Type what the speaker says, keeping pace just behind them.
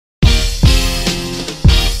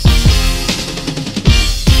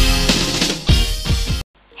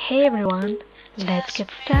Hey everyone, let's get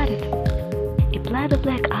started. Apply the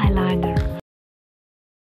black eyeliner.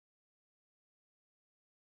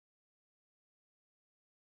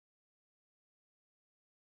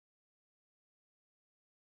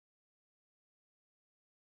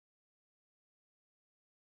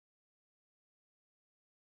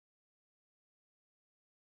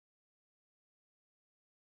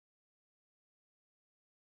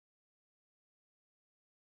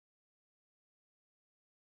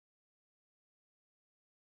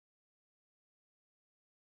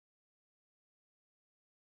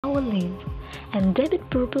 Our lid and dab it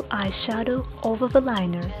purple eyeshadow over the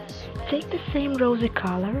liner. Take the same rosy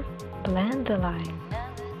color, blend the line.